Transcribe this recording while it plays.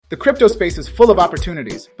The crypto space is full of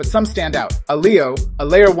opportunities, but some stand out. ALEO, a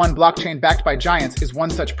Layer 1 blockchain backed by giants, is one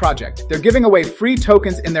such project. They're giving away free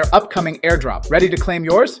tokens in their upcoming airdrop. Ready to claim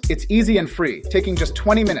yours? It's easy and free, taking just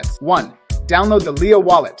 20 minutes. 1. Download the ALEO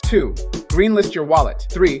wallet. 2. Greenlist your wallet.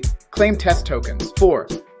 3. Claim test tokens. 4.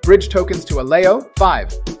 Bridge tokens to ALEO.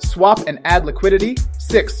 5. Swap and add liquidity.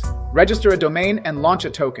 6. Register a domain and launch a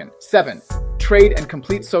token. 7. Trade and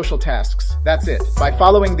complete social tasks. That's it. By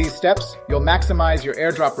following these steps, you'll maximize your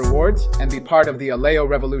airdrop rewards and be part of the ALEO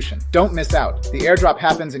revolution. Don't miss out. The airdrop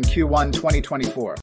happens in Q1 2024.